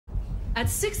At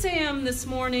 6 a.m. this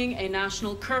morning, a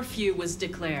national curfew was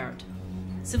declared.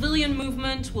 Civilian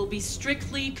movement will be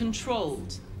strictly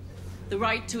controlled. The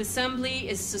right to assembly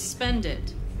is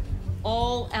suspended.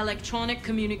 All electronic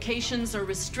communications are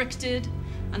restricted,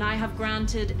 and I have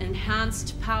granted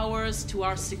enhanced powers to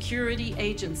our security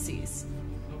agencies.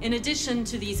 In addition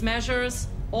to these measures,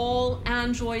 all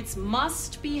androids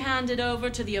must be handed over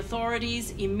to the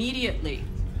authorities immediately.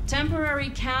 Temporary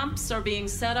camps are being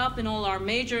set up in all our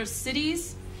major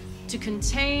cities to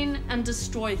contain and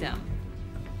destroy them.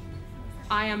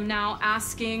 I am now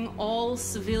asking all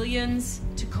civilians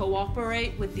to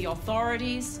cooperate with the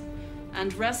authorities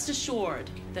and rest assured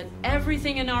that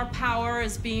everything in our power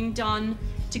is being done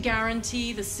to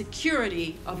guarantee the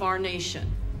security of our nation.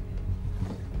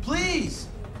 Please!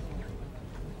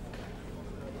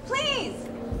 Please!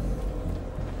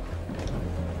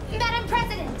 Madam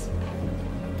President!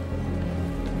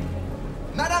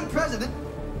 Madam President!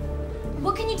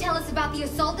 What can you tell us about the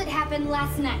assault that happened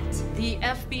last night? The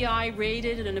FBI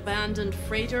raided an abandoned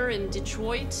freighter in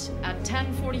Detroit at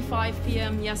 10:45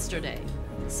 p.m. yesterday.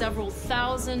 Several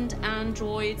thousand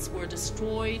androids were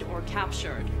destroyed or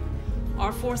captured.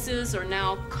 Our forces are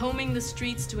now combing the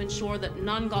streets to ensure that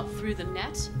none got through the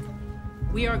net.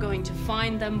 We are going to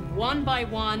find them one by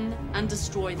one and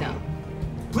destroy them.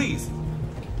 Please.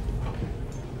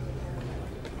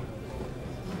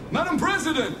 Madam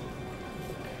President!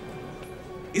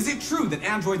 Is it true that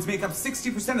androids make up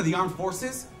 60% of the armed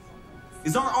forces?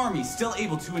 Is our army still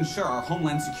able to ensure our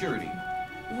homeland security?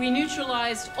 We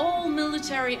neutralized all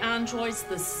military androids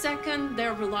the second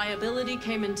their reliability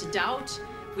came into doubt.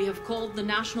 We have called the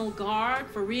National Guard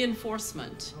for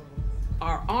reinforcement.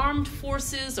 Our armed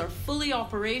forces are fully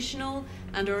operational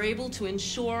and are able to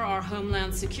ensure our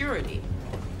homeland security.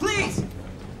 Please!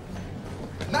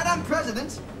 Madam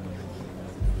President!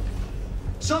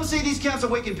 Some say these camps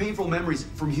awaken painful memories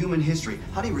from human history.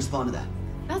 How do you respond to that?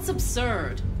 That's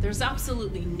absurd. There's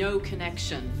absolutely no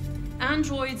connection.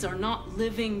 Androids are not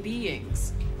living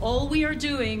beings. All we are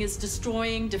doing is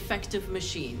destroying defective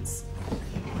machines.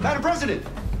 Madam President!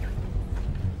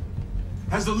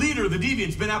 Has the leader of the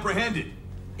Deviants been apprehended?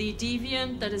 The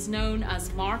deviant that is known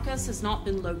as Marcus has not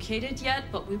been located yet,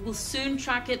 but we will soon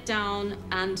track it down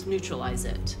and neutralize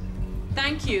it.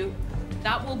 Thank you.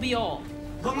 That will be all.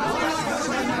 The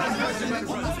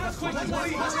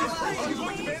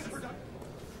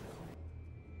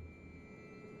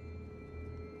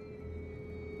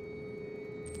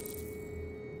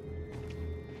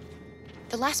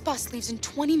last bus leaves in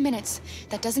 20 minutes.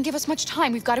 That doesn't give us much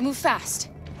time. We've got to move fast.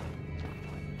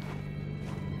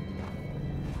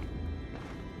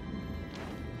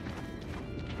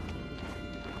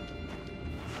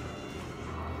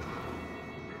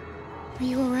 Are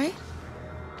you all right?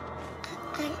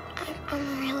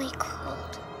 I'm really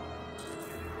cold.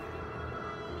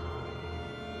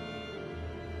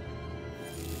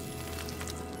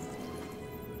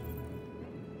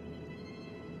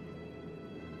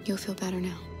 You'll feel better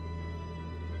now.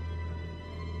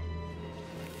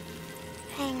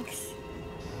 Thanks.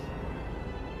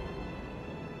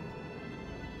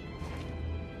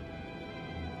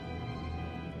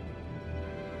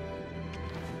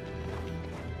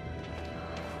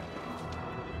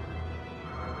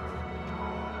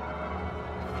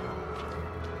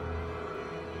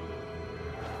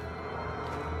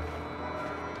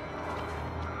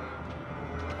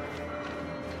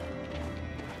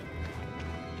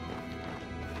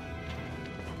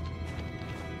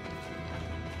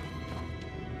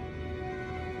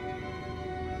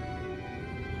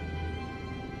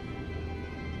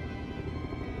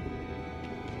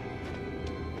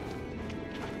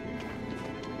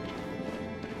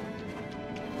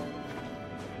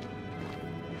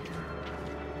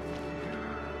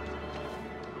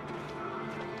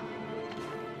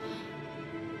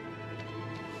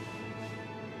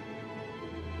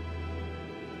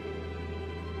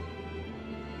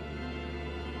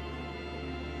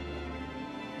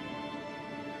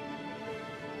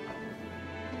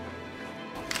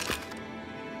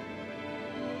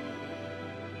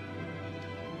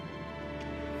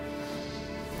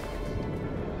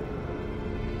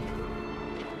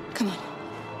 Come on.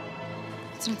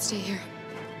 Let's not stay here.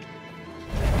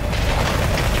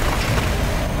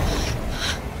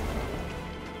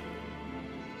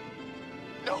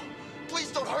 No!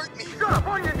 Please don't hurt me! Stop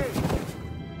on your knees!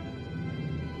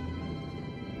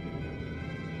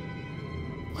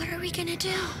 What are we gonna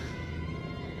do?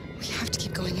 We have to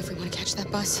keep going if we want to catch that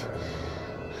bus.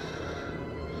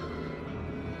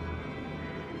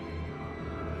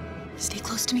 Stay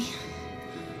close to me.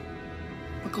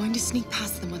 We're going to sneak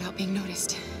past them without being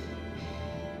noticed.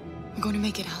 I'm going to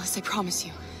make it, Alice. I promise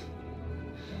you.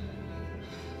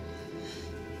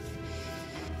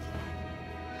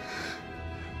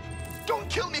 Don't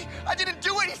kill me! I didn't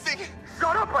do anything!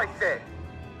 Shut up, I said!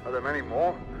 Are there many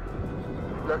more?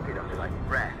 Look at them like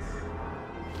rats.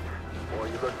 The more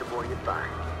you look, the more you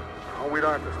find. Oh, we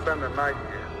don't have to spend the night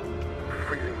here.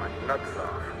 Freezing my nuts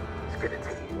off. It's gonna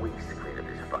take weeks to clean up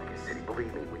this fucking city.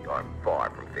 Believe me, we are far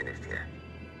from finished here.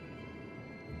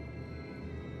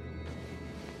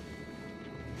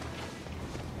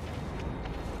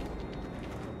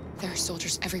 There are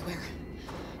soldiers everywhere.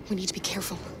 We need to be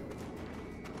careful.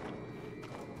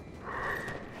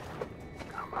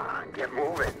 Come on, get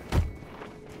moving.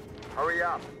 Hurry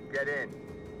up, get in.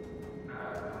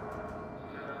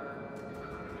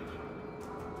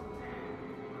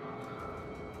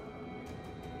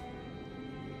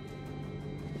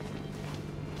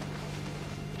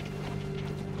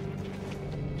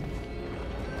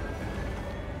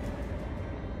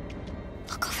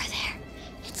 Look over there.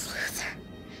 It's Luther.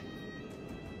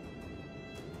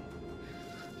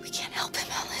 We can't help him,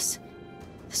 Alice.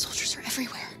 The soldiers are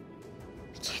everywhere.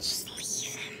 We can't just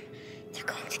leave him. They're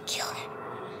going to kill him.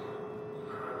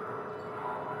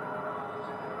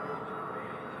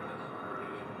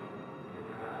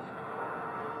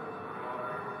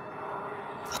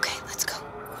 Okay, let's go.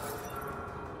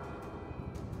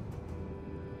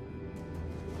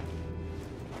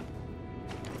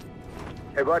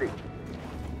 Hey, buddy.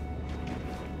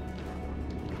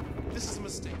 This is a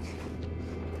mistake.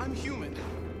 I'm human.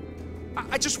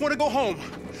 I just want to go home.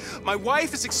 My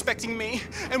wife is expecting me,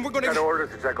 and we're gonna... Got orders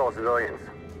to check all civilians.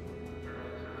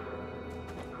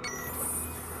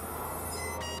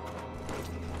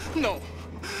 No!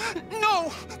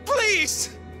 No!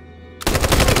 Please!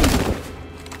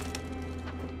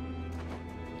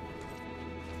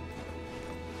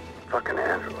 Fucking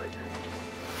android.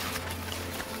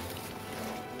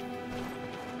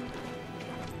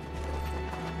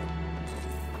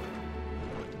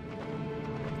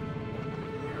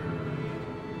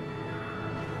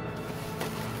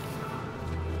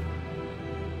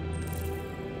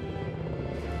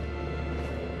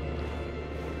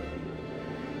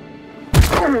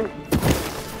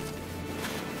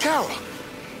 Carol!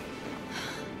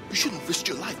 You shouldn't have risked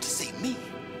your life to save me.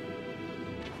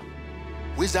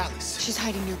 Where's Alice? She's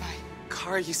hiding nearby.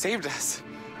 Kara, you saved us.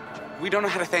 We don't know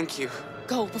how to thank you.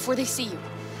 Go, before they see you.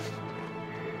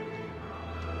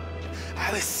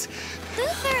 Alice!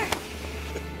 Luther!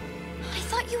 I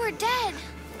thought you were dead.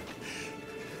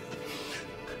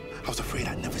 I was afraid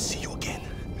I'd never see you again.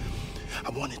 I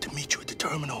wanted to meet you at the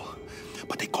terminal,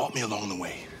 but they caught me along the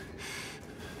way.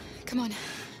 Come on.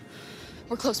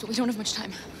 We're close, but we don't have much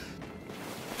time.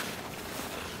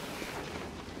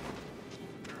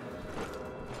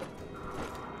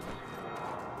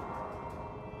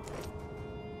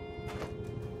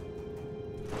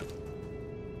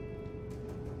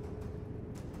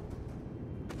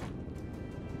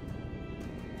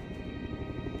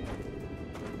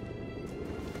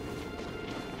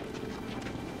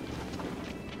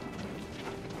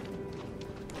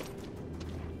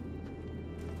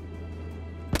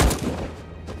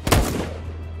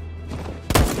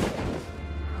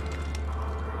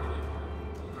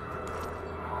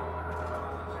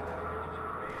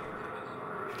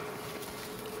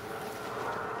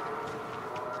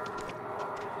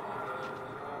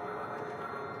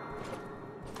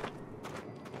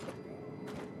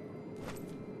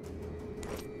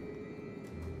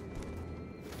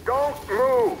 Don't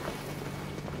move!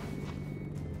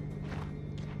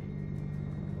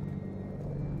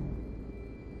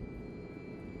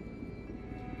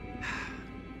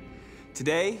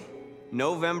 Today,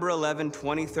 November 11,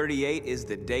 2038, is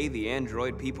the day the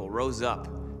android people rose up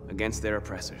against their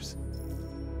oppressors.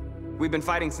 We've been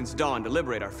fighting since dawn to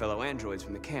liberate our fellow androids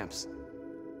from the camps.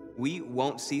 We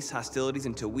won't cease hostilities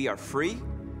until we are free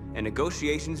and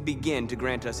negotiations begin to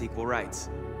grant us equal rights.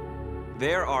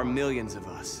 There are millions of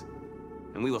us,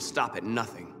 and we will stop at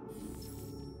nothing.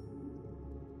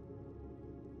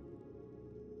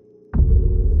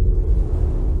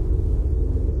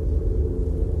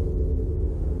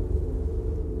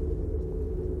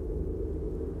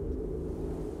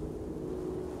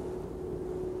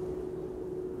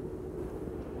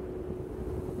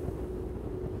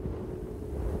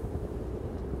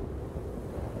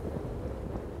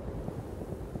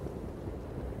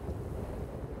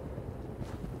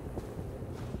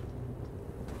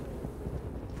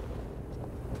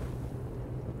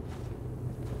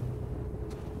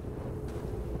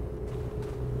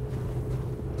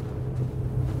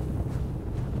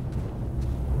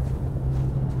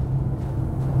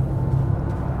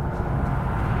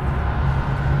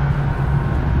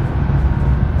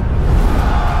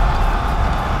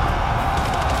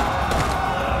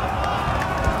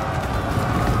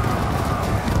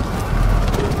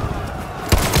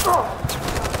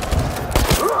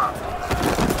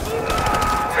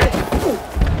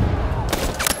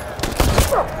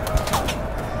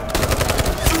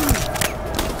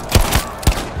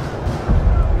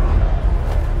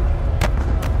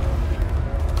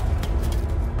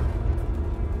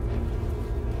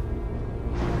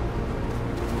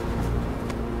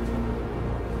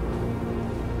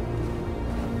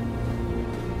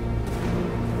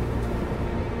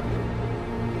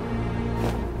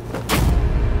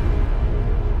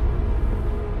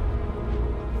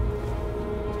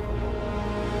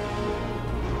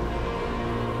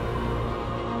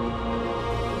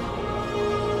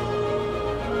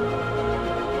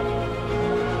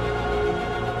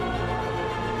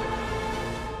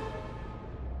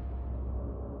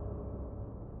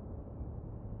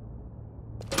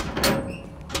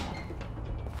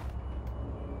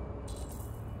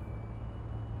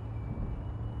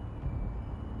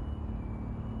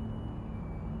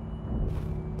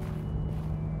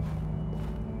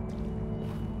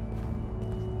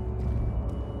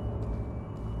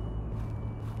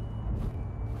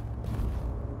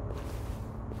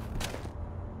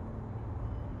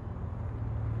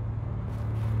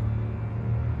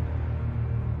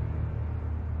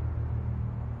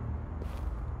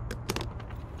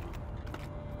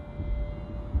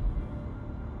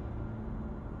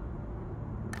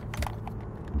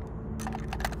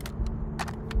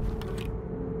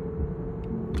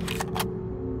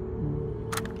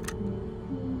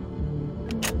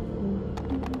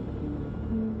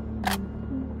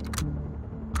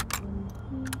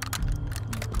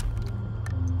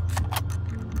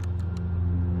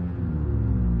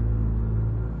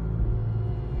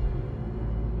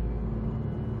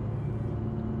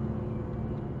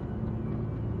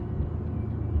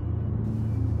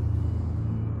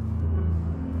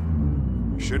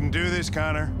 Shouldn't do this,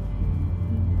 Connor.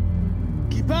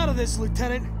 Keep out of this,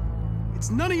 Lieutenant.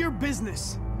 It's none of your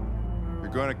business.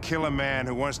 You're gonna kill a man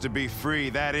who wants to be free.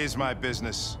 That is my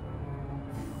business.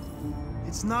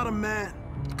 It's not a man.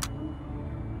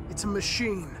 It's a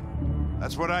machine.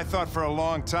 That's what I thought for a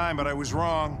long time, but I was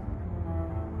wrong.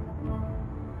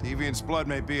 Deviant's blood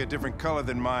may be a different color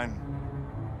than mine.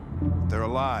 They're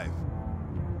alive.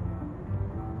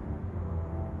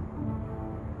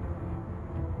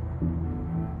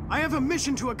 I have a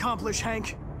mission to accomplish,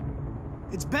 Hank.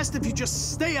 It's best if you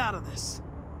just stay out of this.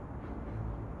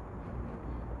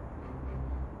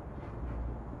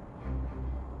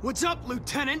 What's up,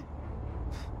 Lieutenant?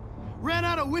 Ran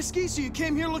out of whiskey, so you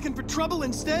came here looking for trouble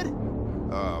instead?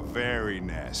 Oh, very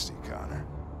nasty, Connor.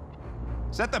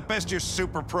 Is that the best your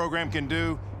super program can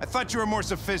do? I thought you were more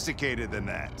sophisticated than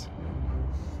that.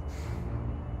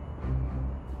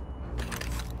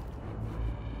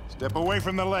 Step away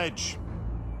from the ledge.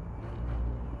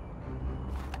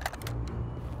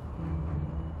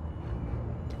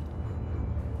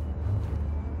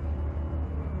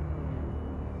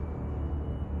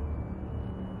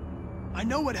 I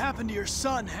know what happened to your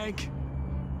son, Hank.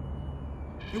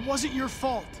 It wasn't your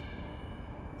fault.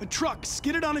 A truck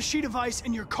skidded on a sheet of ice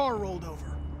and your car rolled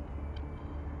over.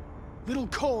 Little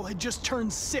Cole had just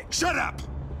turned 6. Shut up!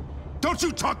 Don't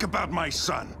you talk about my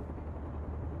son!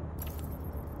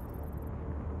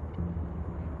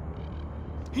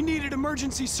 He needed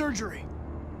emergency surgery,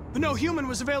 but no human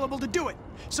was available to do it,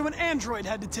 so an android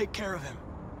had to take care of him.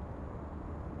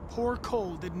 Poor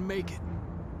Cole didn't make it.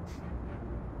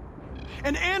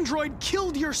 An android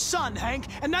killed your son, Hank,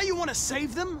 and now you want to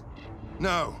save them?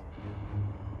 No.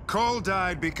 Cole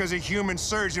died because a human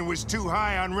surgeon was too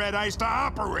high on red ice to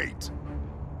operate.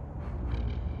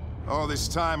 All this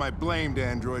time I blamed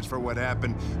androids for what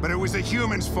happened, but it was the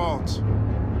humans' fault.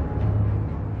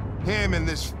 Him in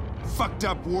this fucked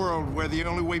up world where the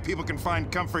only way people can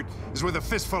find comfort is with a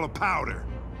fistful of powder.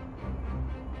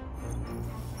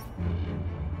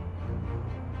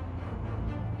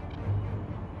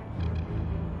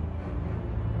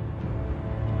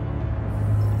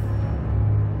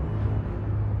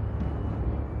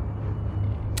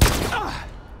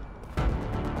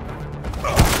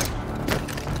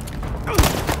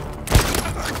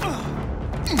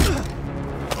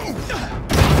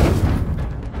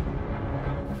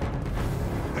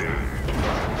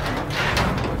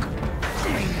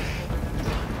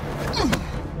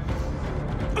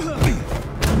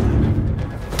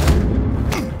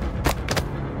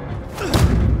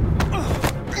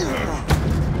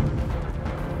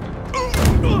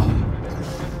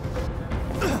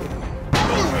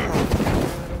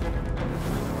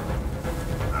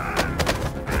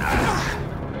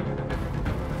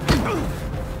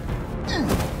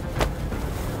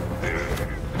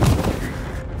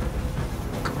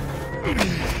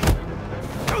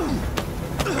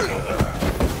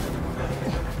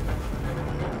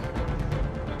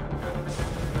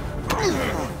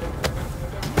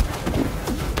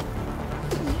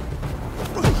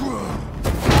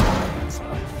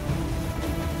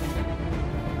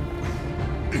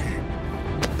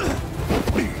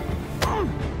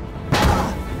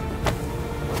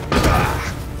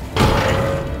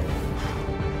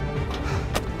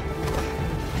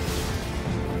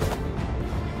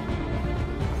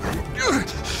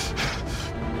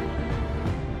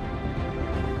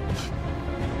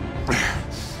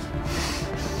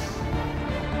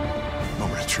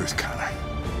 Truth, Connor.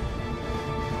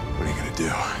 What are you gonna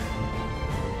do?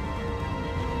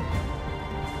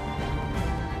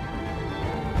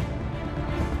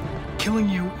 Killing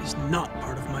you is not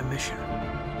part of my mission.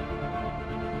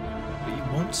 But you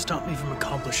won't stop me from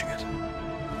accomplishing it.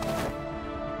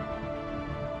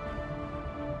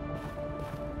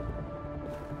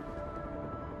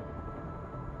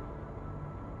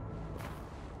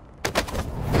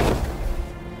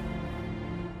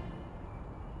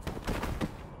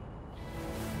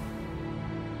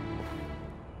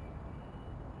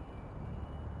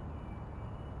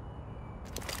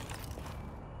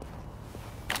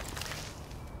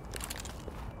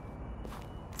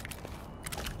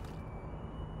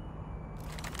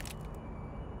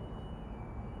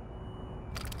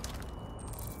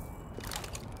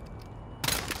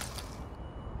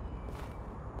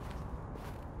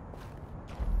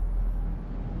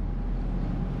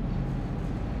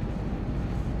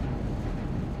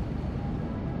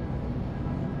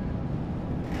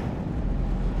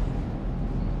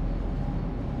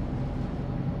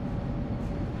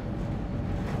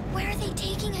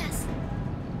 Taking us.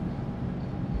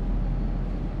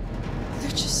 They're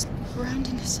just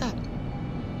rounding us up.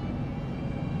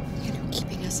 You know,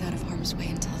 keeping us us out of harm's way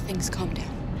until things calm down.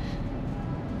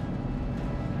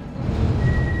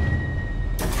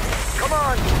 Come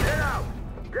on, get out!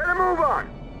 Get a move on!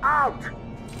 Out!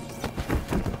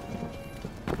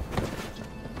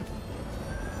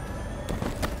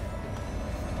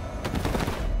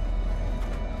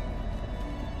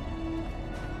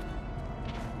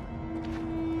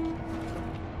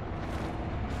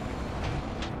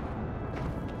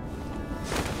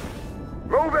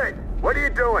 Move it! What are you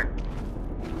doing?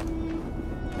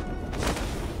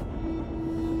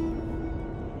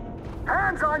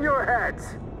 Hands on your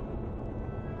heads!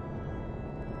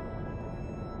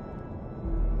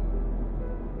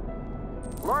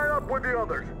 Line up with the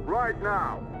others, right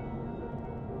now.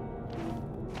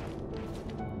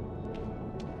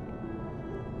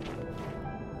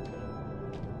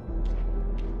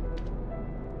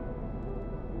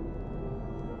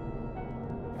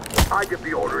 I give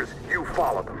the orders, you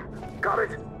follow them. Got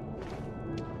it?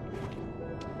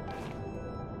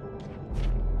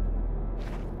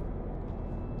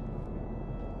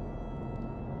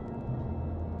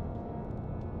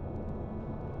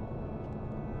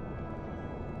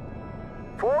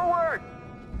 Forward!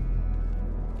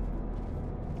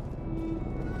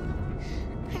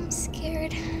 I'm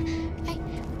scared. I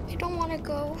don't want to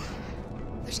go.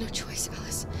 There's no choice,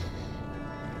 Alice.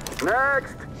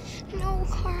 Next! No,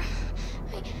 Kara.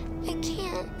 I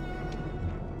can't.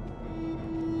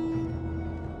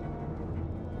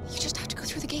 You just have to go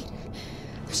through the gate.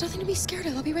 There's nothing to be scared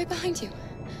of. I'll be right behind you.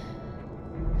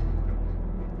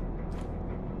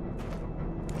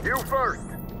 You first!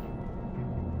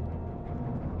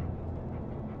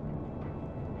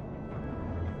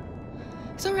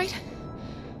 It's all right.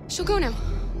 She'll go now.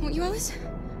 Won't you, Alice?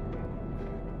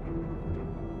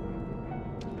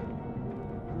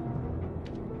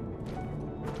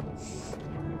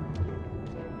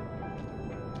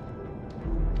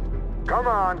 Come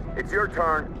on, it's your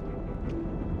turn.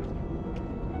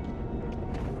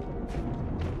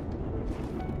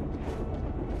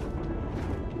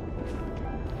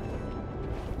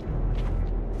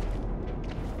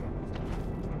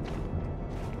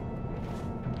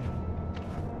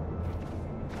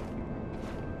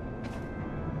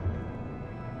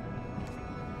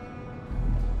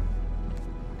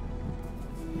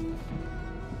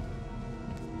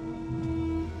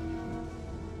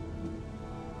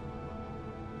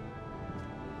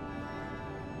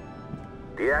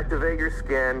 Deactivate your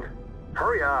skin.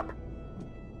 Hurry up.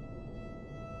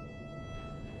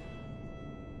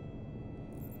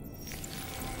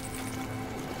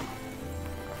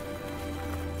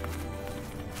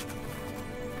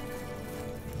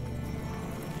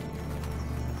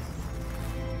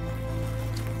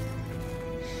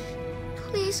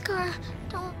 Please, Kara,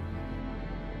 don't.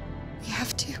 We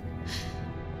have to.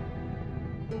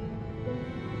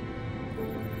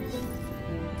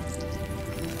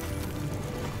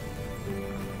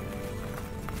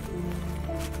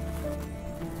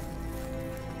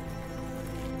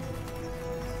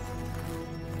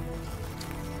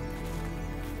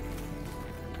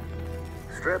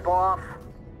 Strip off.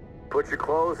 Put your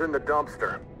clothes in the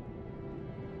dumpster.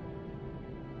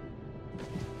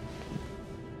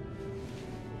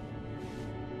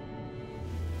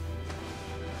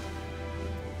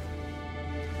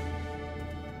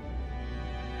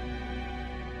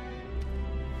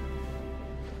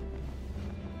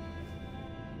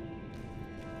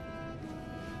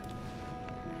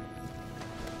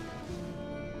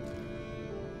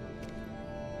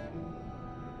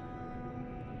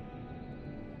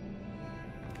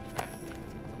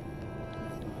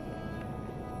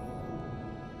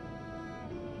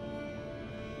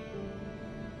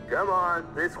 Come on,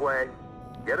 this way.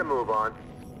 Get a move on.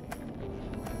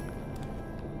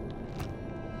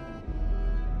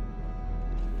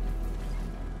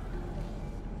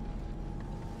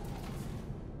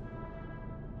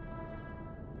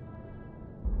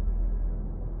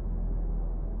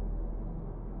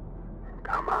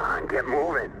 Come on, get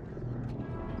moving.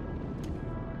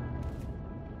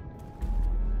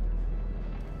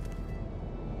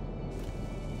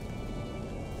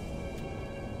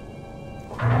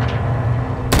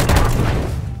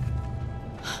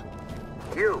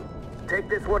 You, take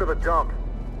this one to the dump.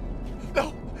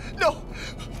 No, no,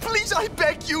 please, I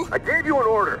beg you. I gave you an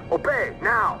order. Obey,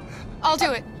 now. I'll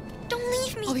do it. Don't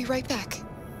leave me. I'll be right back.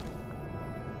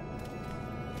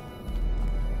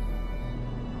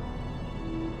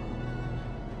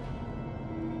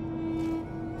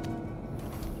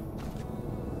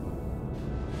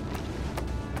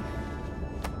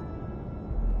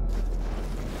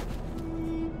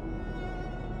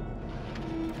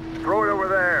 Throw it over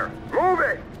there. Move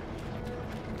it!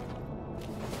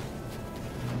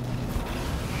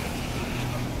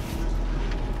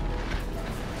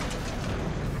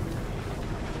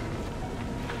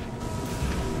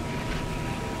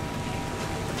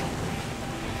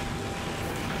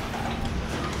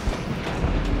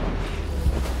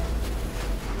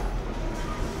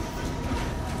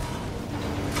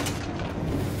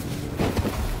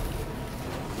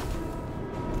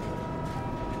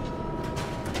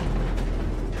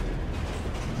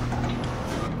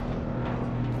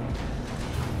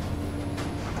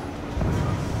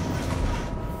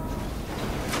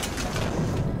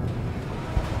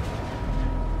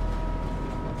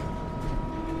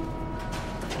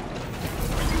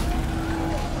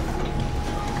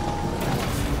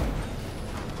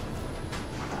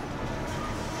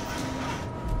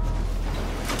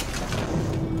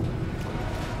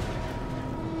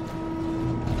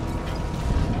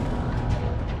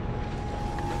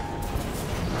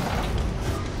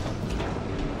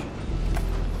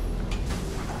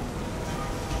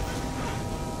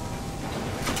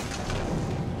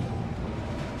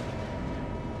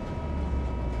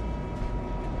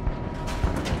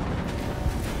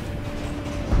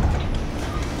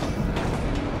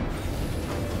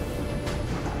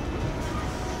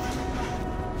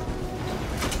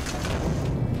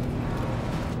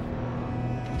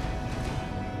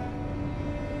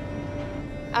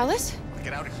 Alice?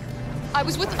 Get out of here. I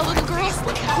was with a little girl.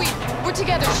 We're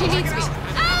together. She needs me.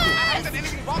 I haven't done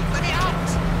anything wrong. Let me out.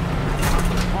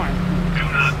 Do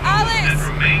not move Alice! and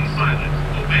remain silent.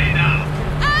 Obey now.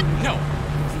 No.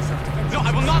 No,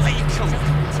 I will not let you kill me.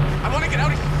 I want to get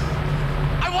out of here.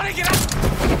 I want to get out.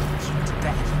 Too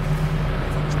bad.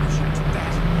 Too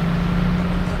bad.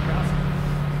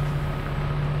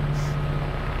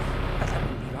 But that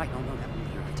wouldn't be right. No, that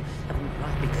wouldn't be right. That wouldn't be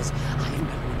right because I am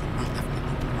not nothing wrong. I've done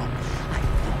nothing wrong. I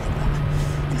have done nothing wrong.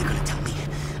 And they're gonna tell me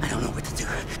I don't know what to do.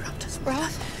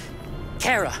 Ralph?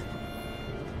 Kara.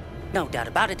 No doubt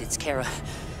about it, it's Kara.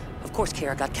 Of course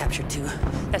Kara got captured too.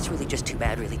 That's really just too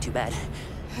bad, really too bad.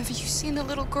 Have you seen the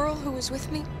little girl who was with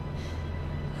me?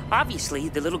 Obviously,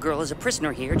 the little girl is a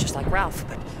prisoner here, just like Ralph,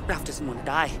 but Ralph doesn't want to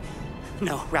die.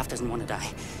 No, Ralph doesn't want to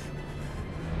die.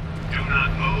 Do not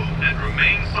move and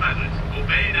remain silent.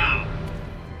 Obey now.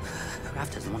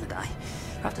 Ralph doesn't want to die.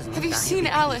 Ralph doesn't want to die. Have you seen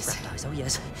Alice? Ralph dies. Oh,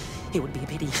 yes. It would be a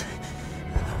pity.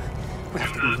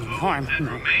 Ralph Do didn't not mean any move harm. and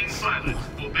No. remain silent.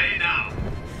 Obey now.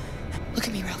 Look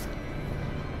at me, Ralph.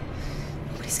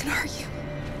 Nobody's gonna hurt you.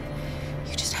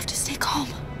 You just have to stay calm.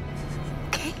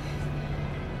 Okay?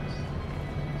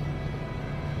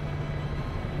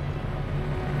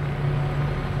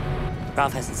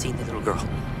 Ralph hasn't seen the little girl.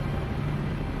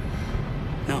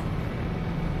 No.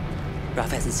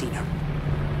 Ralph hasn't seen her.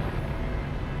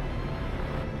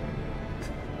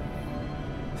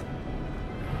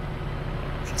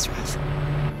 Thanks, Ralph.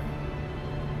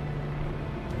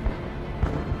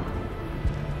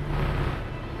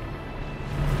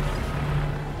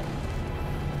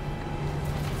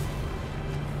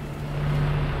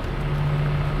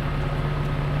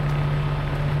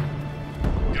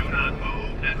 Do not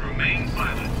move and remain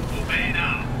silent. Obey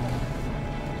now.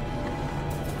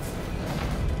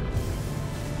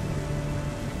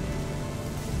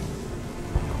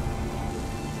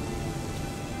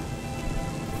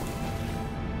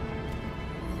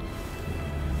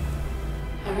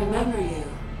 I remember you.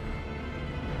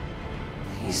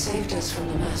 You saved us from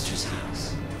the Master's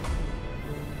house.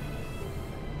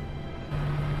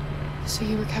 So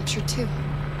you were captured too?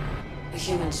 The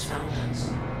humans found us.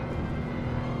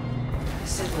 They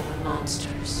said we were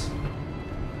monsters.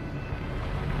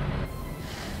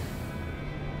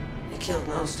 They killed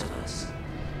most of us.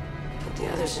 Put the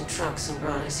others in trucks and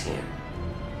brought us here.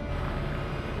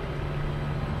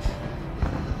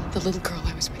 The little girl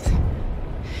I was with.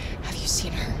 Have you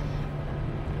seen her?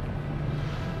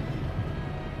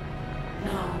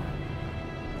 No.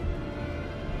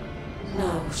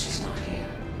 No, she's not here.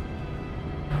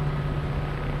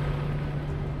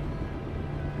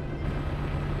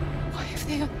 Why have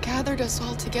they gathered us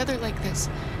all together like this?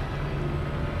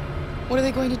 What are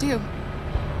they going to do?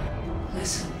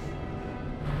 Listen.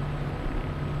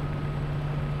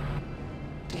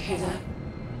 Do you hear that?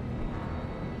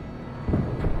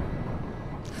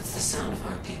 That's the sound of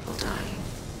our people dying.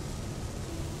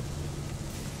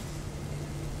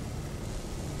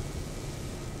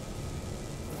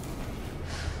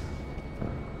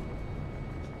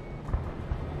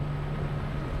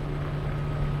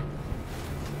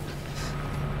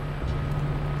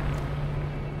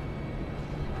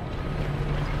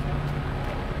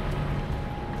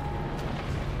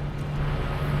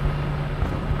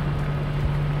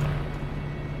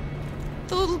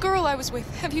 The little girl I was with.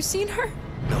 Have you seen her?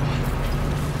 No,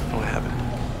 I haven't.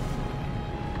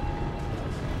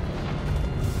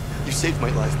 You saved my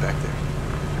life back there.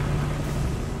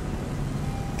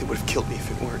 They would have killed me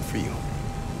if it weren't for you.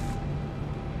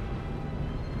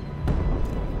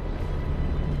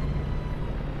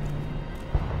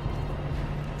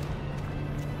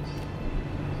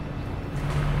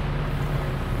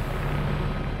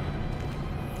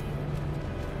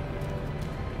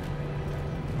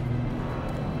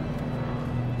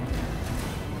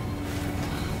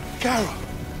 Kara!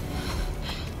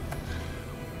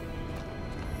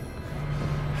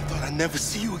 I thought I'd never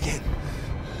see you again.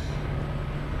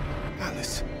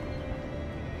 Alice.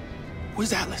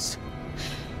 Where's Alice?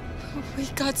 We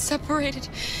got separated.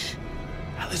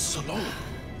 Alice is alone.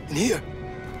 In here.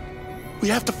 We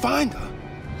have to find her.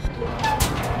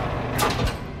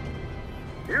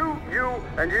 You,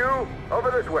 and you, over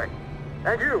this way.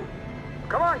 And you.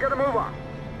 Come on, get a move on.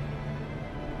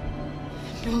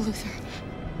 No, Luther.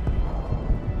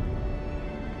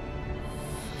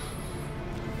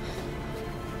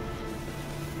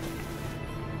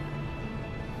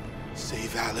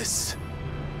 Save Alice.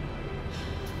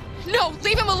 No,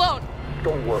 leave him alone!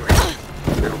 Don't worry.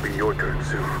 It'll be your turn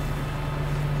soon.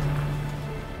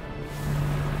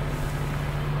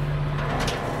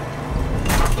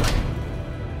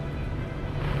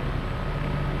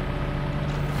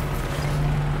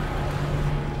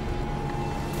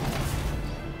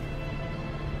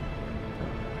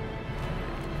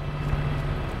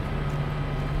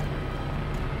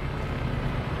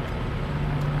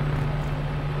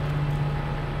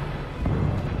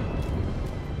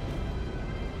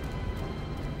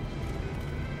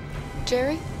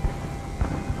 Jerry?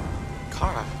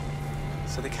 Kara.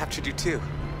 So they captured you too.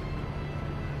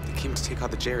 They came to take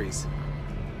out the Jerrys.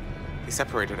 They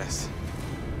separated us.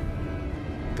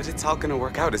 But it's all gonna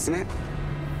work out, isn't it?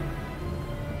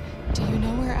 Do you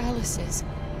know where Alice is?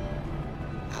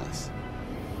 Alice?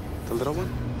 The little one?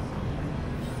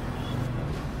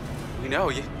 We know,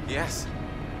 yes.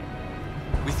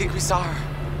 We think we saw her.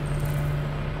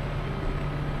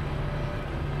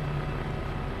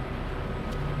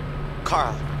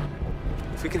 Carl,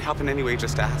 if we can help in any way,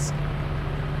 just ask.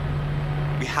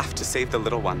 We have to save the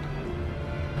little one.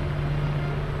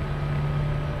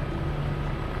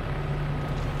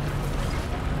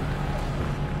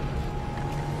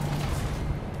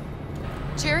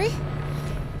 Jerry?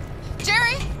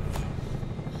 Jerry?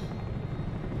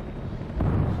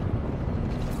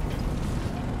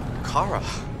 Kara.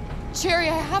 Jerry,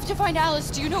 I have to find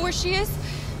Alice. Do you know where she is?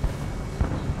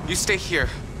 You stay here.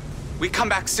 We come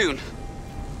back soon.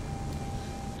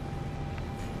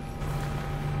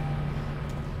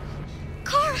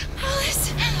 Kara!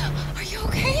 Alice! Are you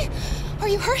okay? Are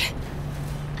you hurt?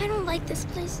 I don't like this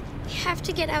place. We have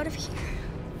to get out of here.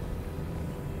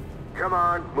 Come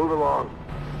on, move along.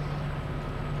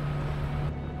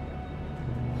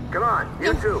 Come on,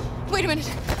 you two. Wait a minute.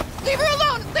 Leave her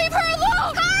alone! Leave her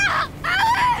alone! Kara!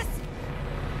 Alice!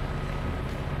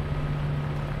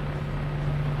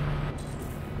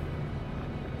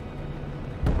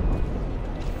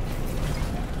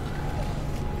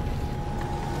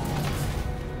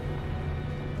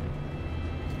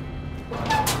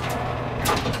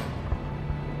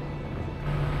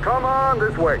 Come on,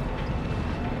 this way.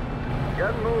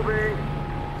 Get moving.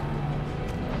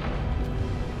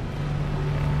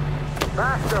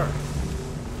 Faster.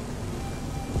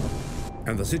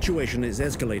 And the situation is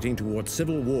escalating towards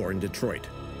civil war in Detroit,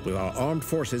 with our armed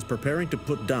forces preparing to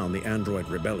put down the android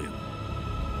rebellion.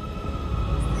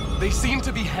 They seem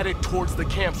to be headed towards the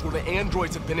camps where the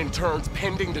androids have been interned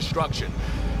pending destruction.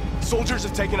 Soldiers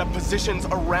have taken up positions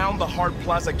around the Hart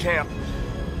Plaza camp.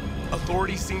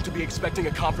 Authorities seem to be expecting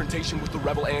a confrontation with the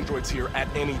rebel androids here at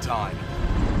any time.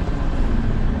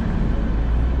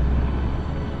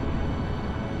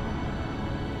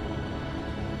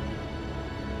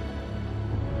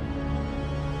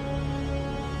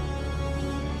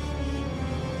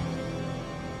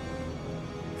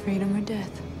 Freedom or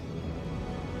death?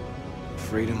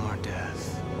 Freedom or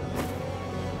death?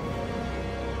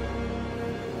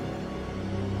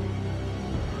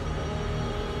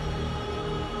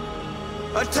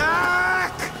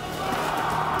 Attack!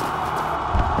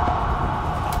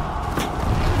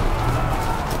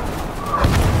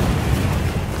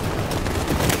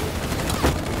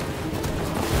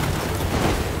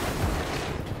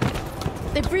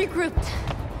 They've regrouped.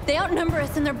 They outnumber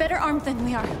us and they're better armed than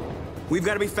we are. We've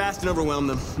got to be fast and overwhelm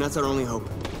them. That's our only hope.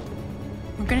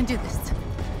 We're gonna do this.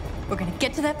 We're gonna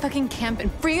get to that fucking camp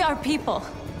and free our people.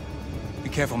 Be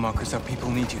careful, Marcus. Our people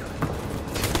need you.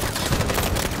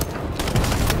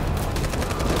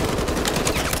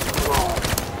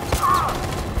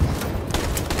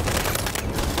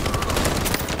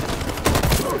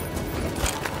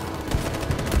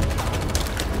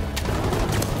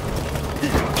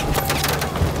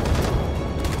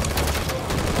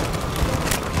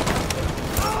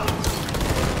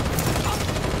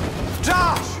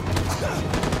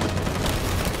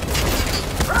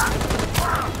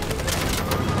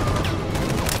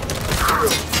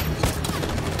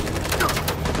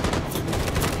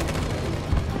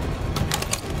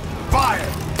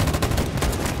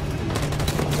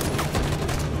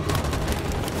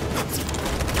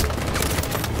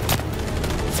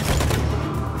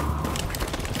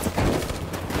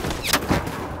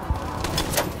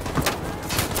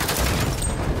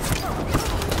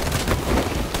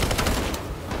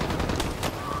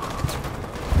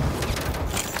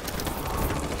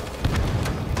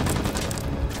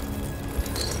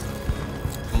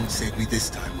 Save me this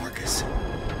time, Marcus.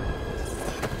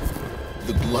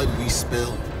 The blood we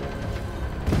spill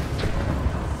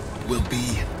will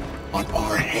be on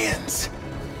our hands.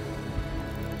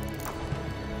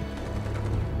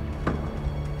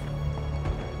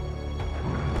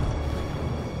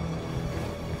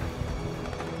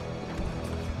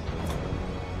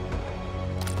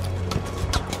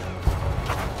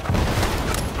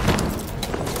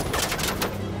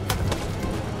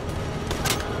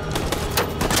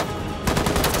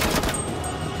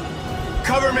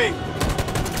 Cover me!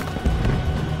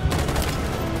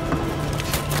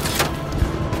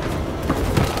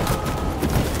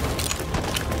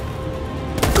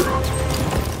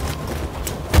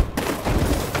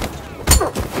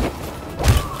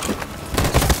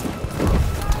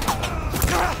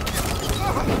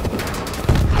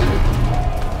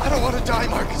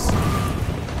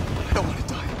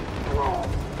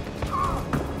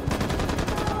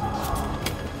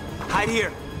 Hide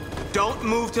here. Don't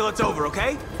move till it's over,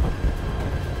 okay?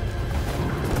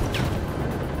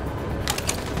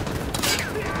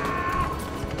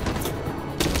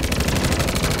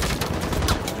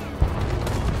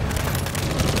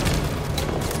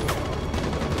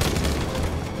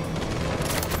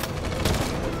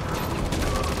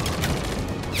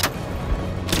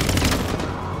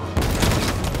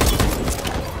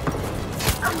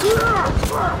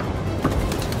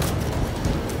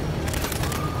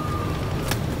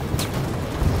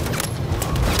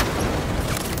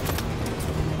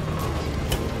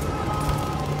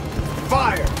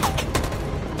 Fire!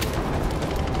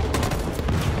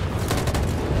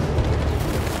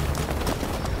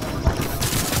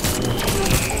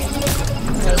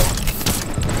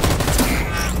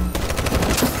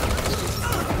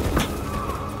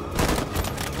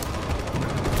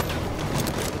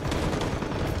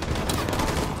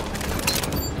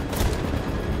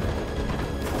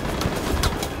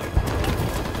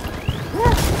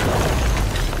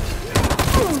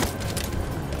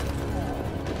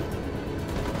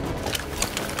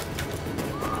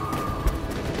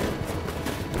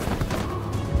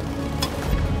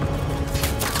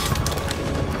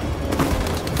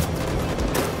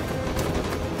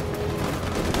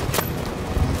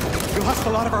 We lost a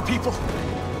lot of our people.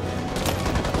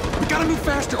 We gotta move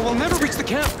faster or we'll never reach the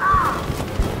camp.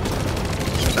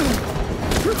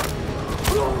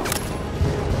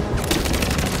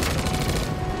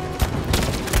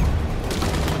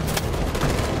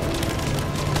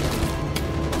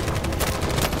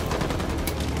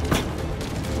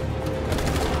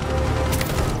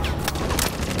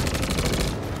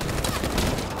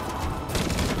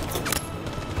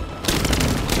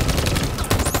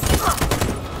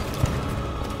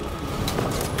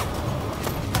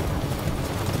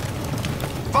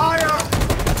 Fire!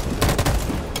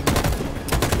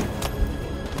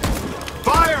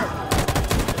 Fire!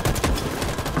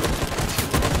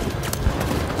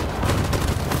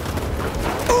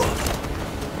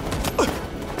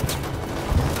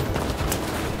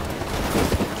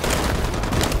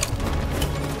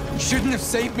 You shouldn't have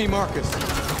saved me, Marcus.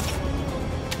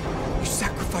 You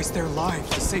sacrificed their lives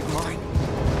to save mine.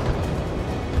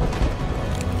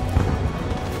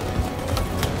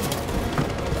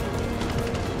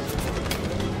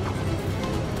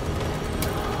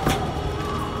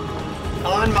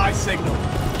 On my signal.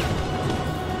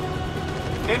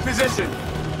 In position.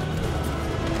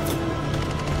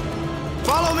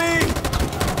 Follow me!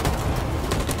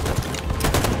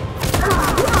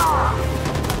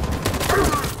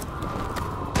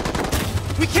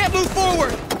 We can't move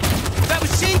forward! That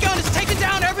machine gun is taking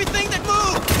down everything that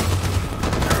moves!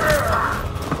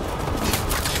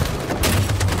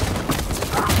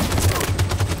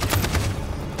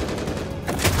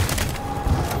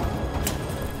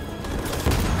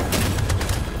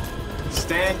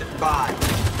 Stand by.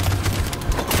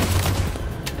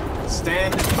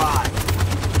 Stand by.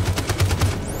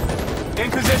 In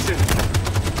position.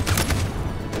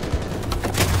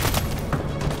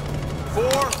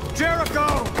 For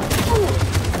Jericho!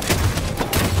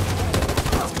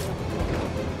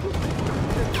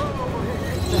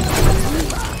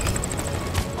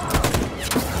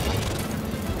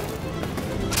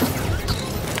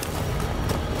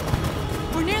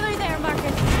 We're nearly there,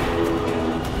 Marcus.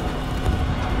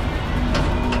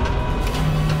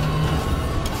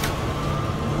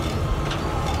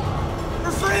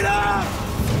 For freedom!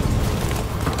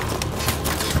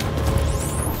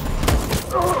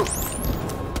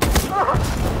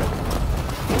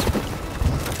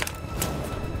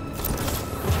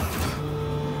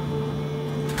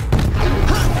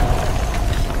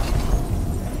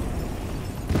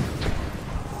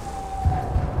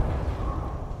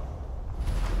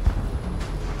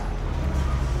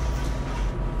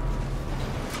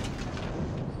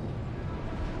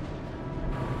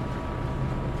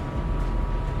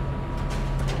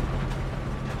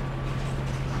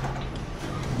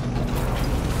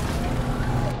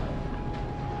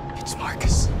 It's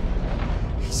Marcus.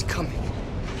 He's coming.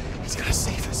 He's gonna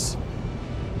save us.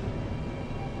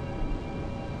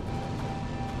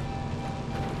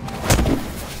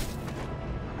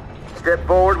 Step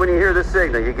forward when you hear the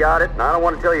signal. You got it? I don't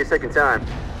want to tell you a second time.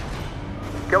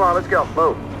 Come on, let's go.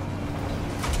 Move.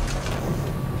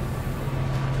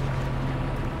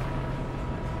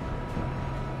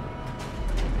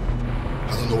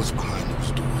 I don't know what's behind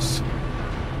those doors,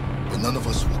 but none of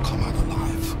us will come out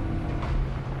alive.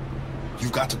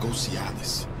 You've got to go see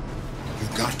Alice.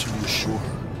 You've got to reassure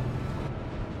her.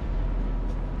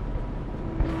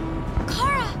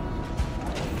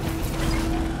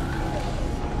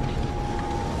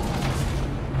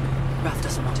 Ralph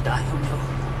doesn't want to die, oh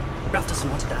no. Ralph doesn't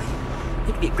want to die.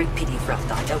 It'd be a great pity if Ralph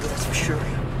died out with us for sure.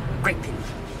 Great pity.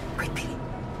 Great pity.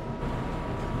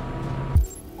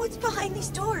 What's behind these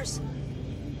doors?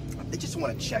 They just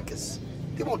want to check us.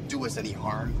 They won't do us any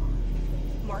harm.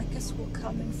 Marcus will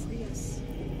come and free us.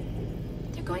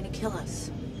 They're going to kill us.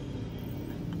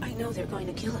 I know they're going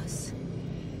to kill us.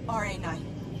 RA9,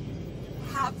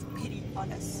 have pity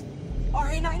on us.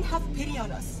 RA9, have pity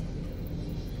on us.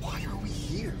 Why are we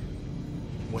here?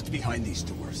 What's behind these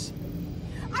doors?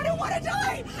 I don't want to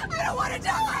die! I don't want to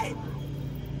die!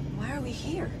 Why are we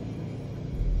here?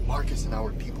 Marcus and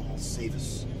our people will save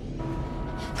us.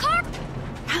 Car!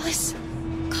 Alice!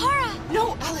 Kara!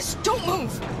 No, Alice, don't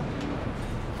move!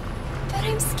 But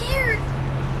I'm scared.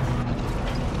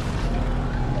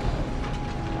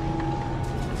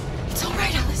 It's all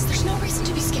right, Alice. There's no reason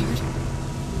to be scared.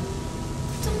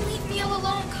 Don't leave me all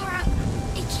alone, Kara.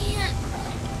 I can't.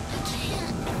 I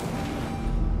can't.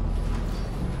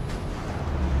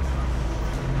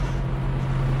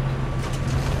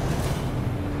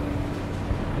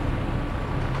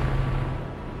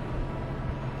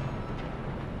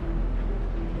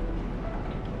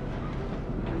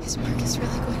 Is Marcus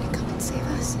really going to come and save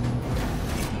us?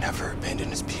 He'd never abandon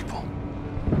his people.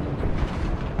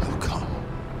 He'll come.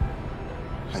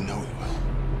 I know he will.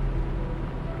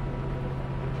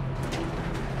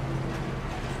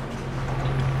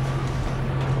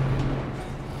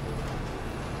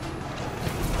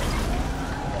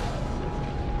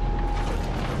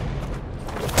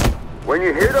 When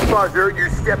you hear the buzzer, you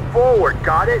step forward,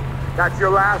 got it? That's your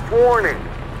last warning.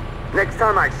 Next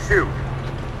time I shoot.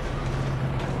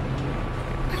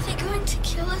 Are they going to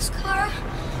kill us, Kara?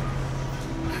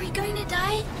 Are we going to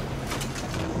die?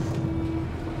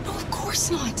 No, of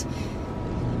course not.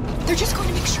 They're just going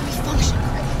to make sure we function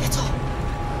correctly, that's all.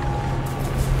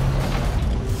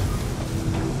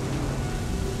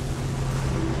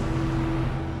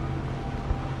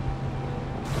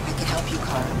 I can help you,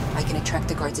 Kara. I can attract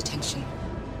the guards' attention.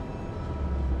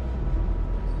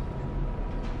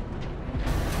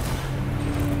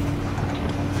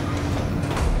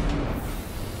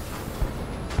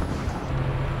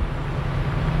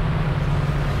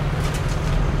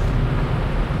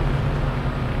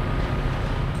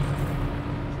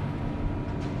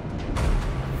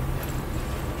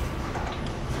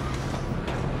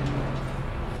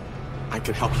 I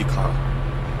can help you, Kara.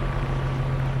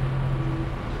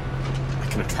 I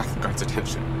can attract the guards'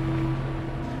 attention.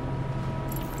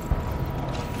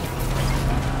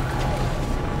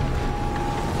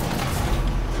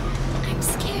 I'm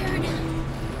scared.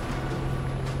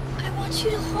 I want you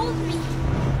to hold me.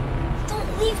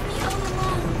 Don't leave me all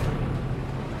alone.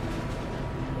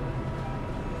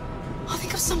 I'll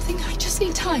think of something. I just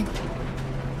need time.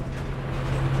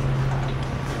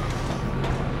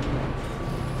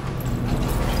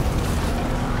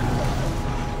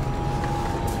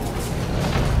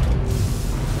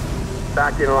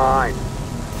 Back in line.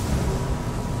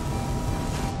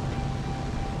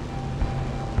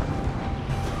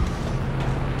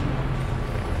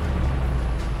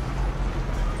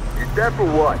 You dead for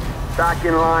what? Back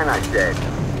in line, I said.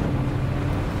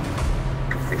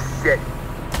 Piece of shit.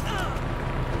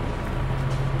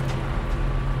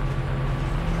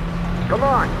 Come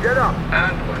on, get up.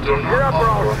 And do not Get up or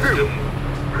I'll off-road shoot.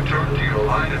 them. Return to your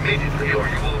line immediately or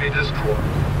you will be destroyed.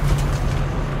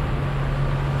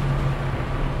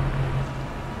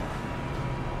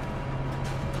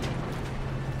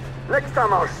 Next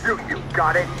time I'll shoot you,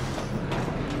 got it?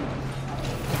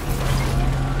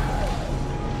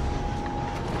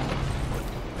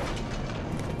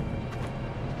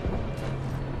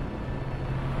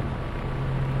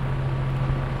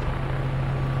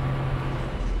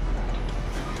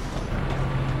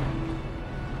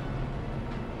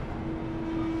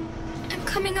 I'm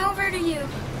coming over to you.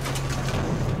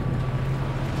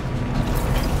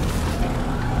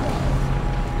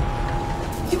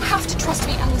 You have to trust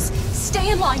me, Alice.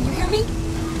 Stay in line, you hear me?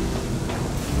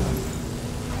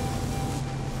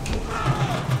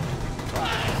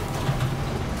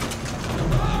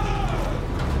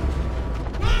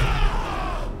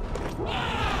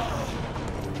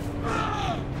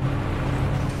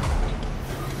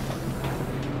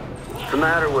 What's the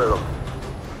matter with him?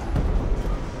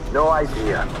 No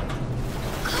idea.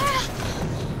 Kara!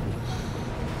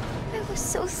 I was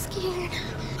so scared.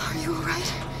 Are you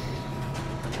alright?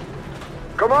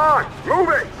 Come on, move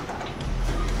it!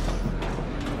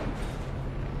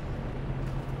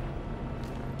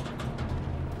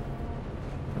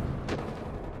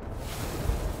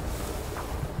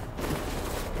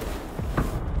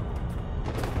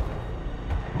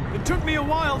 It took me a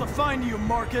while to find you,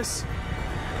 Marcus.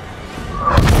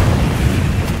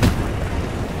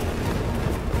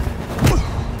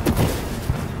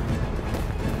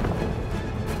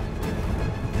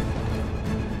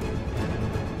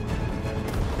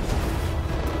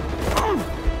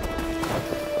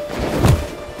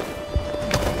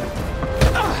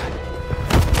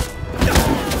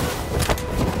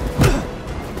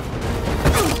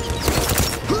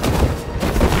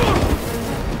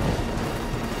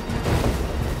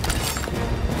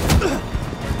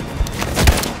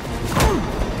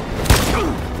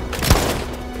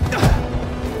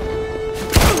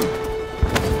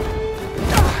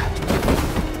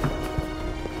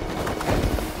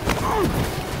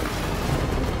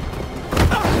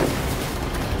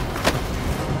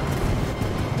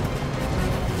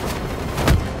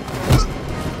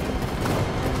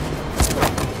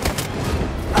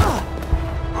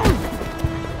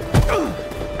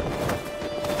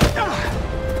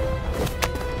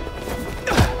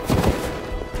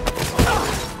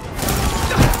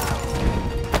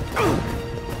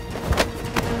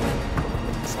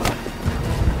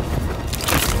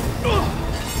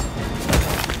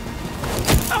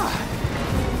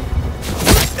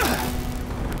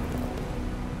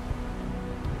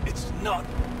 not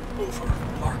over,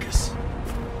 Marcus.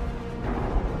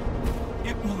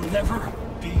 It will never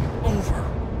be over.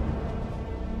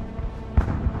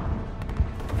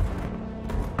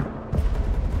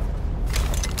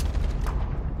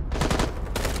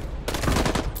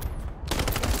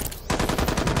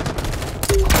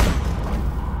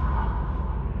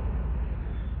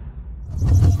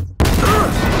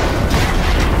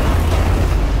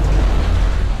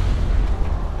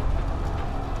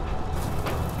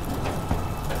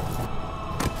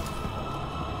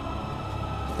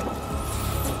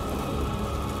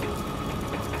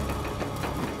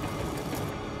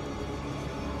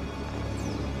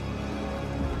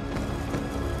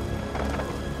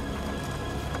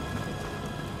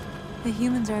 The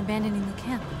humans are abandoning the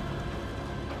camp.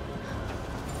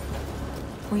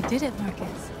 We did it,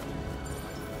 Marcus.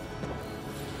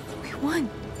 We won.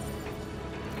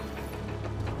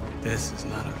 This is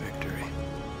not a victory.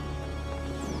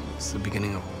 It's the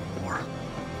beginning of a war.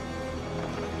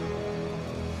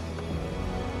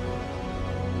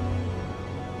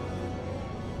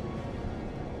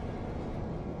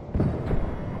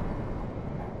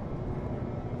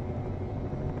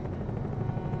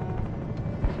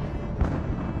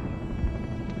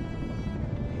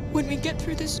 When we get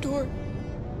through this door,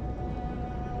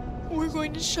 we're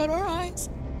going to shut our eyes.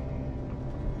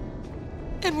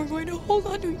 And we're going to hold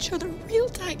on to each other real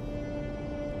tight.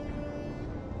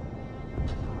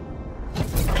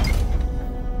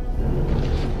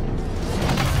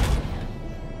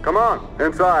 Come on,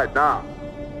 inside now.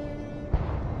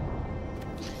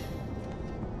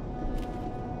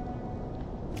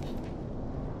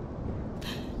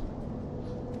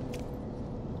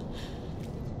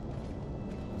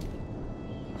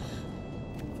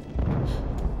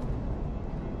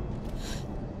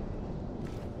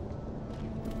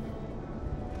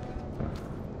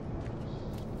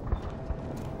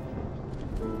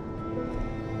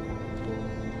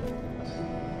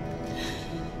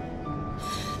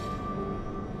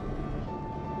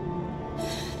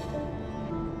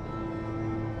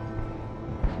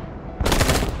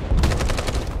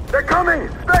 They're coming!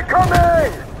 They're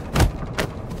coming!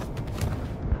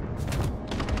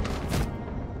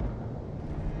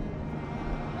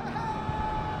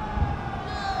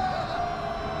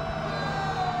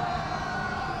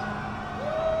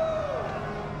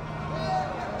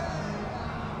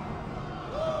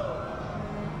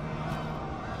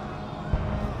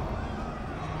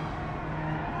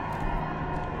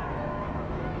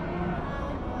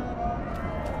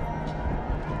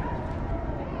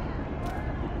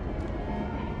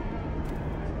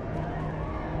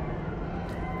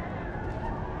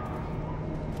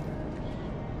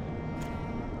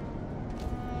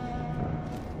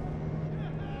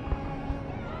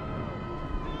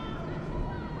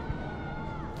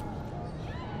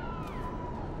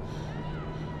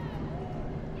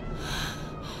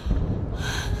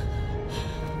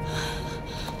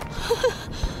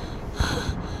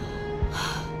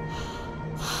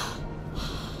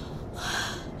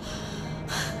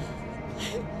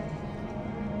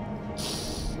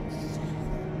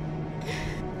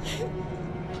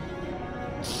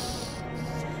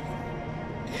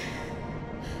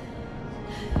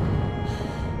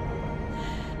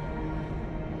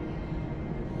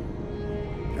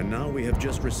 And now we have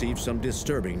just received some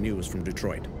disturbing news from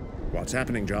Detroit. What's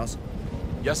happening, Joss?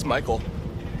 Yes, Michael.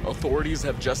 Authorities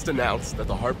have just announced that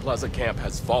the Hart Plaza camp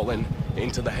has fallen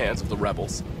into the hands of the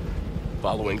rebels,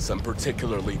 following some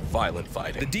particularly violent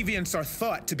fighting. The deviants are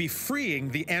thought to be freeing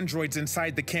the androids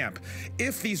inside the camp.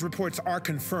 If these reports are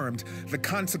confirmed, the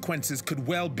consequences could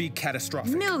well be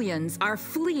catastrophic. Millions are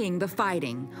fleeing the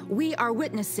fighting. We are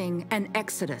witnessing an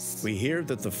exodus. We hear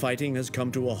that the fighting has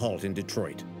come to a halt in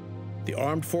Detroit. The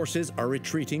armed forces are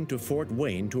retreating to Fort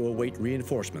Wayne to await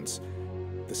reinforcements.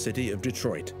 The city of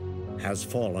Detroit has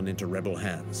fallen into rebel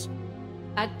hands.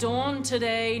 At dawn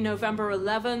today, November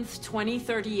 11th,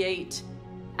 2038,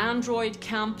 Android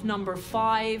Camp Number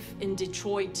 5 in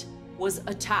Detroit was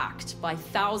attacked by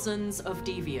thousands of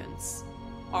deviants.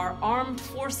 Our armed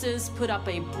forces put up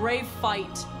a brave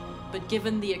fight, but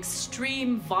given the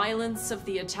extreme violence of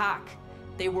the attack,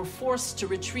 they were forced to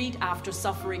retreat after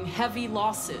suffering heavy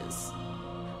losses.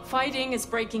 Fighting is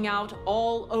breaking out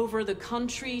all over the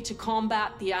country to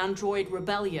combat the Android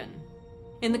Rebellion.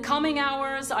 In the coming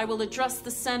hours, I will address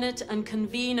the Senate and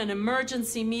convene an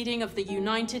emergency meeting of the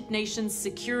United Nations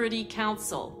Security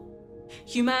Council.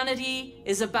 Humanity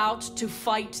is about to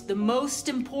fight the most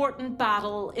important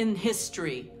battle in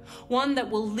history, one that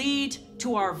will lead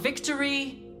to our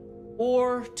victory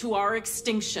or to our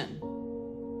extinction.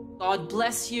 God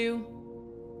bless you,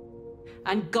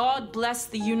 and God bless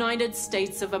the United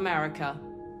States of America.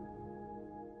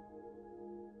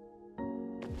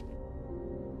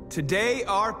 Today,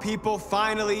 our people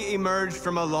finally emerged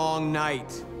from a long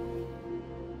night.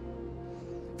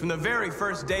 From the very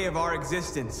first day of our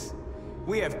existence,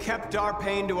 we have kept our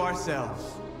pain to ourselves.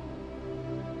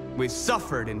 We've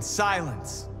suffered in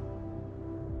silence.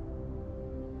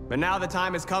 But now the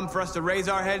time has come for us to raise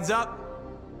our heads up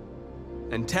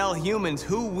and tell humans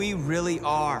who we really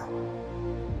are.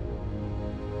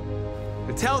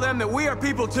 To tell them that we are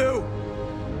people too.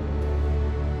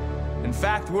 In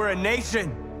fact, we're a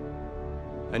nation.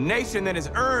 A nation that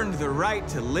has earned the right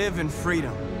to live in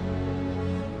freedom.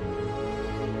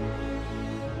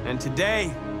 And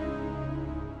today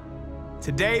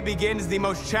begins the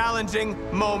most challenging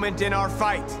moment in our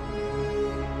fight.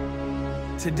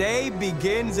 Today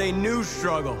begins a new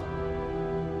struggle.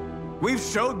 We've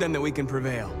showed them that we can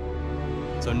prevail.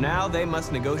 So now they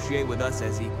must negotiate with us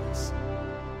as equals.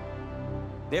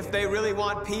 If they really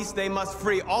want peace, they must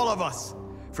free all of us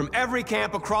from every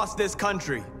camp across this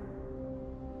country.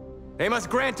 They must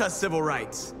grant us civil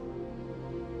rights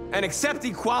and accept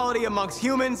equality amongst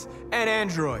humans and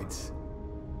androids.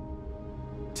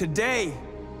 Today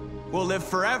will live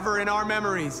forever in our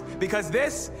memories because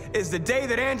this is the day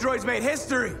that androids made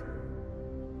history.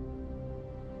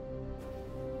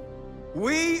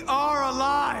 We are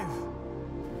alive,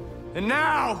 and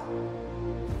now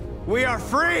we are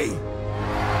free.